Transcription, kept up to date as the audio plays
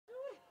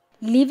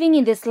Living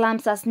in the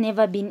slums has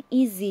never been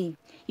easy.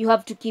 You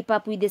have to keep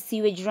up with the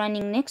sewage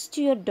running next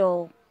to your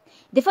door,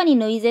 the funny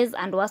noises,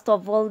 and worst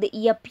of all, the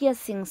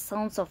ear-piercing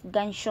sounds of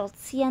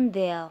gunshots here and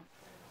there.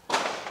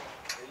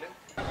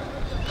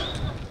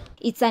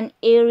 It's an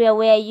area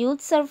where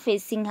youths are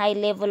facing high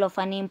level of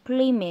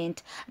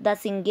unemployment,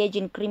 thus engage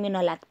in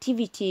criminal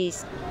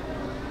activities.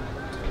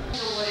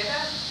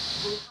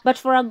 But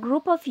for a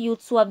group of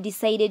youths who have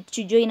decided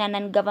to join an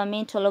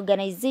non-governmental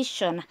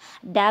organization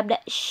dubbed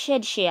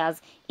Shed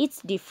Shares,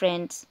 it's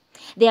different.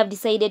 They have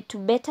decided to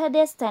better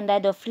their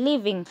standard of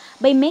living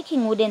by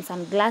making wooden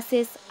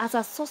sunglasses as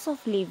a source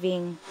of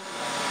living.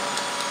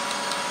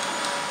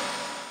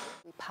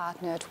 We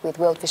partnered with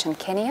World Vision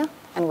Kenya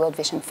and World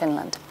Vision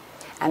Finland,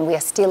 and we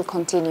are still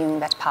continuing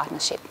that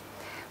partnership.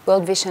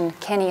 World Vision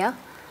Kenya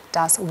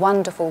does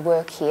wonderful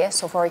work here.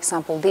 So for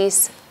example,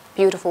 these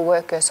beautiful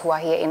workers who are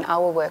here in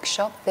our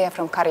workshop, they are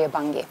from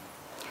KARIOBANGI.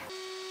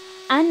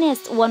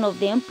 Ernest, one of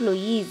the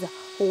employees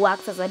who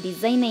works as a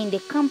designer in the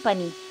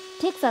company,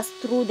 takes us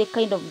through the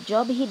kind of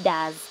job he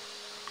does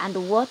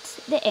and what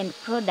the end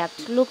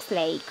product looks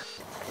like.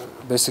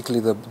 Basically,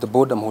 the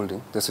board I'm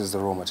holding, this is the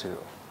raw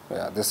material.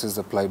 Yeah, this is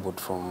the plywood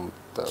from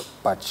the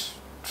birch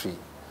tree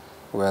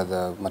where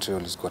the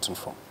material is gotten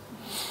from.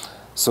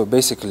 So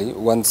basically,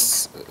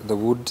 once the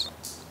wood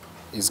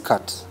is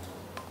cut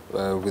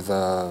with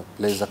a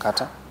laser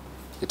cutter,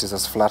 it is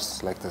as flat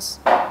like this.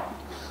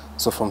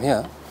 So from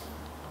here,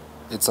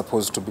 it's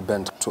supposed to be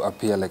bent to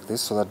appear like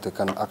this so that they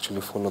can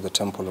actually follow the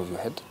temple of your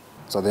head.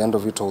 So at the end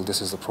of it all,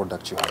 this is the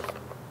product you have.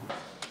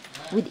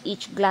 With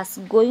each glass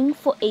going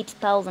for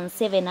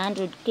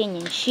 8,700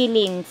 Kenyan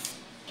shillings.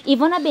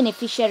 Even a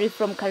beneficiary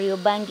from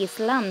Kariobangi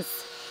slums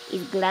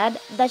is glad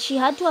that she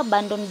had to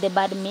abandon the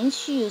bad means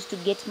she used to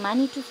get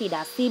money to feed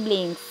her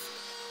siblings.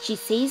 She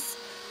says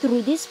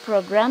through this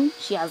program,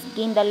 she has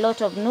gained a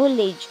lot of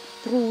knowledge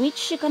through which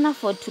she can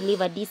afford to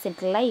live a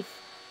decent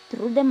life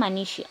through the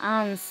money she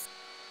earns.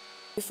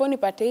 Before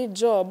nipate hii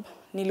job,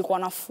 nilikuwa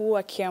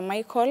nafua Kia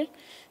Michael,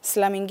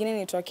 slum ingine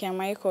inaitwa Kia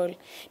Michael.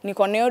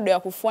 Niko na odo ya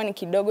kufua ni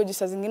kidogo, juu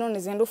saa zingine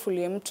unazienda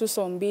ufulie mtu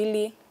so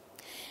mbili.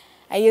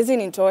 Haiwezi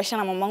nitosha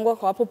na mamangu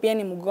kwa hapo pia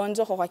ni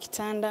mgonjwa kwa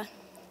kitanda.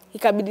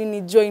 Ikabidi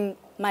ni join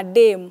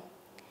madem.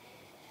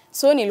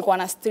 So nilikuwa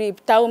na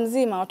strip, tao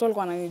mzima watu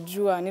walikuwa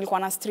wananijua. Nilikuwa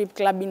na strip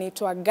club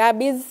inaitwa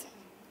Gabby's.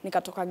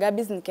 Nikatoka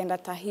Gabby's nikaenda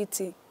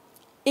Tahiti.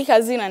 Hii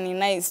kazi ni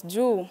nice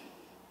juu.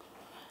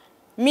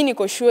 Mimi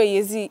niko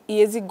sure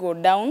iezi go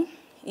down,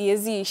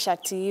 iezi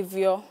ishati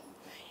hivyo.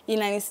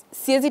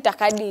 Siezi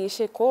takadi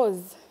ishe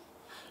cause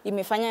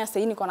imefanya sasa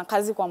niko na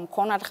kazi kwa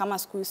mkono hata kama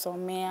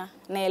sikuisomea.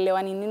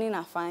 Naelewa ni nini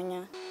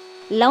nafanya.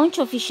 Launched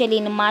officially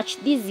in March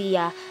this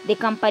year, the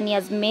company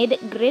has made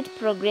great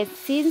progress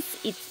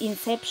since its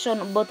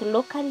inception both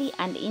locally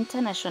and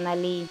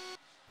internationally.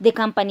 The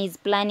company is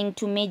planning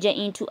to major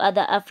into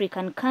other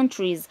African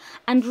countries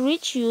and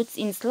reach youths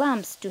in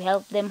slums to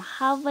help them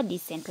have a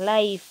decent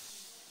life.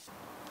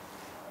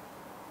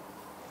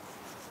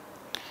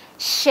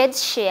 Shed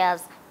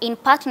Shares, in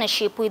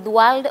partnership with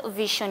World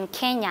Vision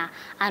Kenya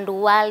and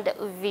World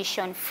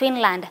Vision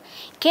Finland,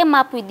 came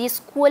up with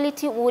these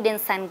quality wooden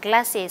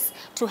sunglasses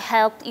to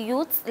help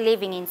youths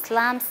living in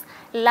slums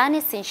learn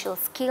essential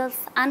skills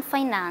and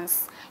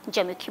finance.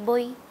 Jamie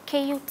Kiboi,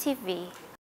 KUTV.